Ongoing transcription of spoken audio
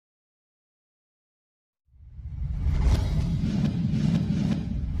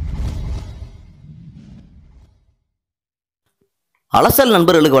அலசல்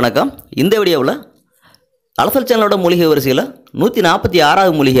நண்பர்களுக்கு வணக்கம். இந்த வீடியோவில் அலசல் சேனலோட மூலிகை வரிசையில்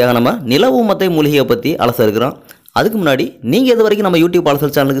 146வது மூலிகையாக நம்ம நில ஊமத்தை மூலிகையை பற்றி அலச இருக்கிறோம். அதுக்கு முன்னாடி நீங்கள் இது வரைக்கும் நம்ம யூடியூப்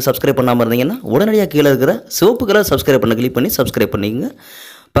அலசல் சேனலுக்கு சப்ஸ்கிரைப் பண்ணாமல் இருந்தீங்கன்னா உடனடியாக கீழே இருக்கிற சிவப்பு கலர் சப்ஸ்கிரைப் பண்ண கிளிக் பண்ணி சப்ஸ்கிரைப் பண்ணிக்கங்க.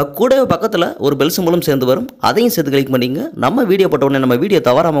 இப்போ கூடவே பக்கத்தில் ஒரு பெல் சிம்பலும் சேர்ந்து வரும், அதையும் சேர்த்து கிளிக் பண்ணிங்க. நம்ம வீடியோ போட்ட உடனே நம்ம வீடியோ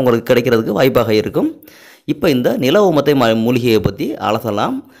தவறாமல் உங்களுக்கு கிடைக்கிறதுக்கு வாய்ப்பாக இருக்கும். இப்போ இந்த நில ஊமத்தை மூலிகையை பற்றி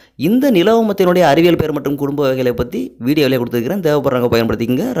அலசலாம். இந்த நில ஊமத்தினுடைய அறிவியல் பெயர் மற்றும் குடும்ப வகைகளை பற்றி வீடியோவிலே கொடுத்துருக்கிறேன், தேவைப்படுறவங்க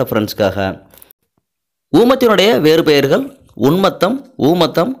பயன்படுத்திக்கங்க ரெஃபரன்ஸ்க்காக. ஊமத்தினுடைய வேறு பெயர்கள் உண்மத்தம்,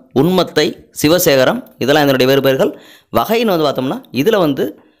 ஊமத்தம், உண்மத்தை, சிவசேகரம், இதெல்லாம் இதனுடைய வேறு பெயர்கள். வகைன்னு பார்த்தோம்னா இதில்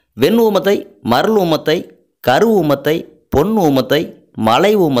வெண் ஊமத்தை, மருள் ஊமத்தை, கரு ஊமத்தை, பொன் ஊமத்தை,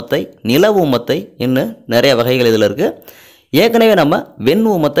 மலை ஊமத்தை, நில ஊமத்தை இன்னும் நிறைய வகைகள் இதில் இருக்குது. ஏற்கனவே நம்ம வெண்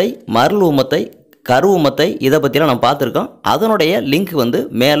ஊமத்தை, மருள் ஊமத்தை, கரு ஊமத்தை இதை பற்றிலாம் நம்ம பார்த்துருக்கோம். அதனுடைய லிங்க்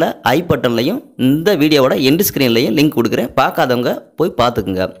மேலே ஐ பட்டன்லையும் இந்த வீடியோவோட எண்டு ஸ்க்ரீன்லையும் லிங்க் கொடுக்குறேன், பார்க்காதவங்க போய்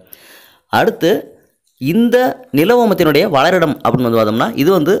பார்த்துக்குங்க. அடுத்து இந்த நில ஊமத்தினுடைய வளரிடம் அப்படின்னு பார்த்தோம்னா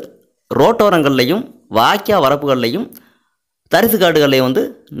இது ரோட்டோரங்கள்லையும் வாய்க்கா வரப்புகள்லையும் தரிசு காடுகள்லையும்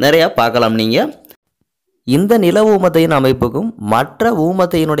நிறையா பார்க்கலாம். நீங்கள் இந்த நில ஊமத்தையின் அமைப்புக்கும் மற்ற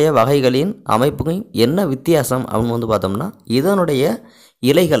ஊமத்தையினுடைய வகைகளின் அமைப்புக்கும் என்ன வித்தியாசம் அப்படின்னு பார்த்தோம்னா இதனுடைய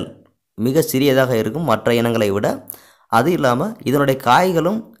இலைகள் மிக சிறியதாக இருக்கும் மற்ற இனங்களை விட. அது இல்லாமல் இதனுடைய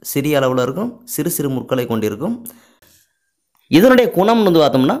காய்களும் சிறிய அளவில் இருக்கும், சிறு சிறு முற்களை கொண்டிருக்கும். இதனுடைய குணம்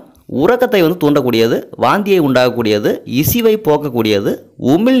பார்த்தோம்னா உறக்கத்தை தூண்டக்கூடியது, வாந்தியை உண்டாகக்கூடியது, இசிவை போக்கக்கூடியது,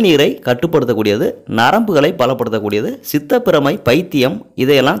 உமிழ்நீரை கட்டுப்படுத்தக்கூடியது, நரம்புகளை பலப்படுத்தக்கூடியது, சித்தப்பிரமை, பைத்தியம்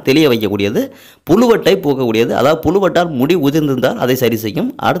இதையெல்லாம் தெளிய வைக்கக்கூடியது, புழுவட்டை போக்கக்கூடியது, அதாவது புழுவட்டால் முடி உதிர்ந்திருந்தால் அதை சரி செய்யும்.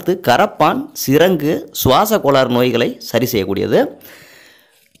 அடுத்து கரப்பான், சிரங்கு, சுவாச கோளாறு நோய்களை சரி செய்யக்கூடியது.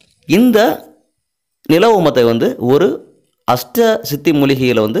 இந்த நில ஊமத்தை ஒரு அஷ்ட சித்தி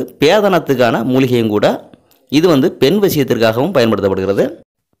மூலிகையில் பேதனத்துக்கான மூலிகையும் கூட. இது பெண் விஷயத்திற்காகவும் பயன்படுத்தப்படுகிறது.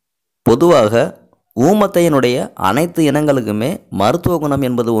 பொதுவாக ஊமத்தையினுடைய அனைத்து இனங்களுக்குமே மருத்துவ குணம்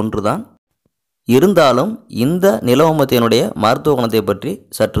என்பது ஒன்றுதான். இருந்தாலும் இந்த நில ஊமத்தையினுடைய மருத்துவ குணத்தை பற்றி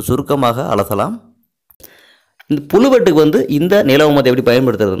சற்று சுருக்கமாக அலசலாம். இந்த புழுவெட்டுக்கு இந்த நில ஊமத்தை எப்படி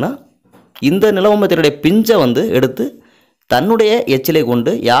பயன்படுத்துறதுன்னா, இந்த நில ஊமத்தினுடைய பிஞ்சை எடுத்து தன்னுடைய எச்சிலை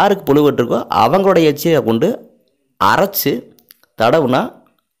கொண்டு யாருக்கு புழுவெட்டுருக்கோ அவங்களுடைய எச்சிலை கொண்டு அரைச்சி தடவுனா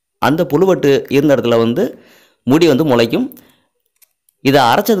அந்த புழுவெட்டு இருந்த இடத்துல முடி முளைக்கும். இதை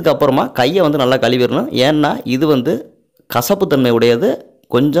அரைச்சதுக்கு அப்புறமா கையை நல்லா கழுவிடணும். ஏன்னா இது கசப்புத்தன்மை உடையது,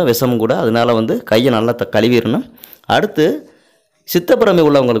 கொஞ்சம் விஷமும் கூட. அதனால் கையை நல்லா கழுவிடணும். அடுத்து சித்தப்பிரமை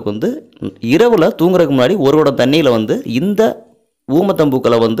உள்ளவங்களுக்கு இரவில் தூங்குறதுக்கு முன்னாடி ஒரு குடம் தண்ணியில் இந்த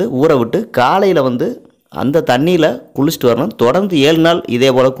ஊமத்தம்பூக்களை ஊற விட்டு காலையில் அந்த தண்ணியில் குளிச்சுட்டு வரணும். தொடர்ந்து 7 நாள் இதே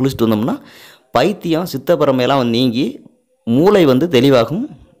போல் குளிச்சுட்டு வந்தோம்னா பைத்தியம், சித்தப்பிரமையெல்லாம் நீங்கி மூளை தெளிவாகும்.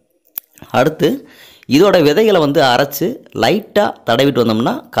 அடுத்து இதோட விதைகளை அரைச்சி லைட்டாக தடவிட்டு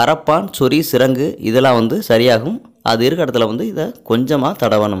வந்தோம்னா கரப்பான், சொறி, சிரங்கு இதெல்லாம் சரியாகும். அது இருக்க இடத்துல இதை கொஞ்சமாக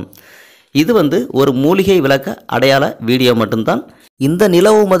தடவணும். இது ஒரு மூலிகை விளக்க அடையாள வீடியோ மட்டும்தான். இந்த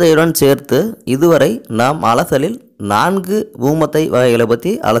நில ஊமத்தையுடன் சேர்த்து இதுவரை நாம் அலசலில் 4 ஊமத்தை வகைகளை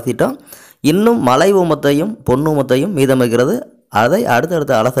பற்றி அலசிட்டோம். இன்னும் மலை ஊமத்தையும் பொன் ஊமத்தையும் மீதமிருக்கிறது. அதை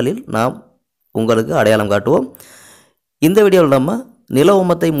அடுத்தடுத்த அலசலில் நாம் உங்களுக்கு அடையாளம் காட்டுவோம். இந்த வீடியோவில் நம்ம நில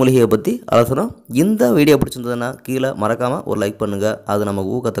ஊமத்தை மூலிகையை பற்றி அலசணும். இந்த வீடியோ பிடிச்சிருந்ததுன்னா கீழே மறக்காமல் ஒரு லைக் பண்ணுங்கள், அது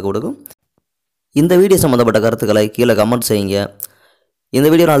நமக்கு ஊக்கத்தை கொடுக்கும். இந்த வீடியோ சம்மந்தப்பட்ட கருத்துக்களை கீழே கமெண்ட் செய்யுங்க. இந்த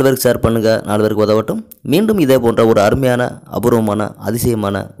வீடியோ 4 பேருக்கு ஷேர் பண்ணுங்கள், 4 பேருக்கு உதவட்டும். மீண்டும் இதே போன்ற ஒரு அருமையான, அபூர்வமான,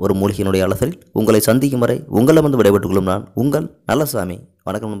 அதிசயமான ஒரு மூலிகையினுடைய அலசலில் உங்களை சந்திக்கும் வரை உங்களிடமிருந்து விடைபெற்றுக் கொள்ளும் நான் உங்கள் நல்லசாமி.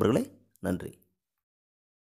 வணக்கம் நண்பர்களே, நன்றி.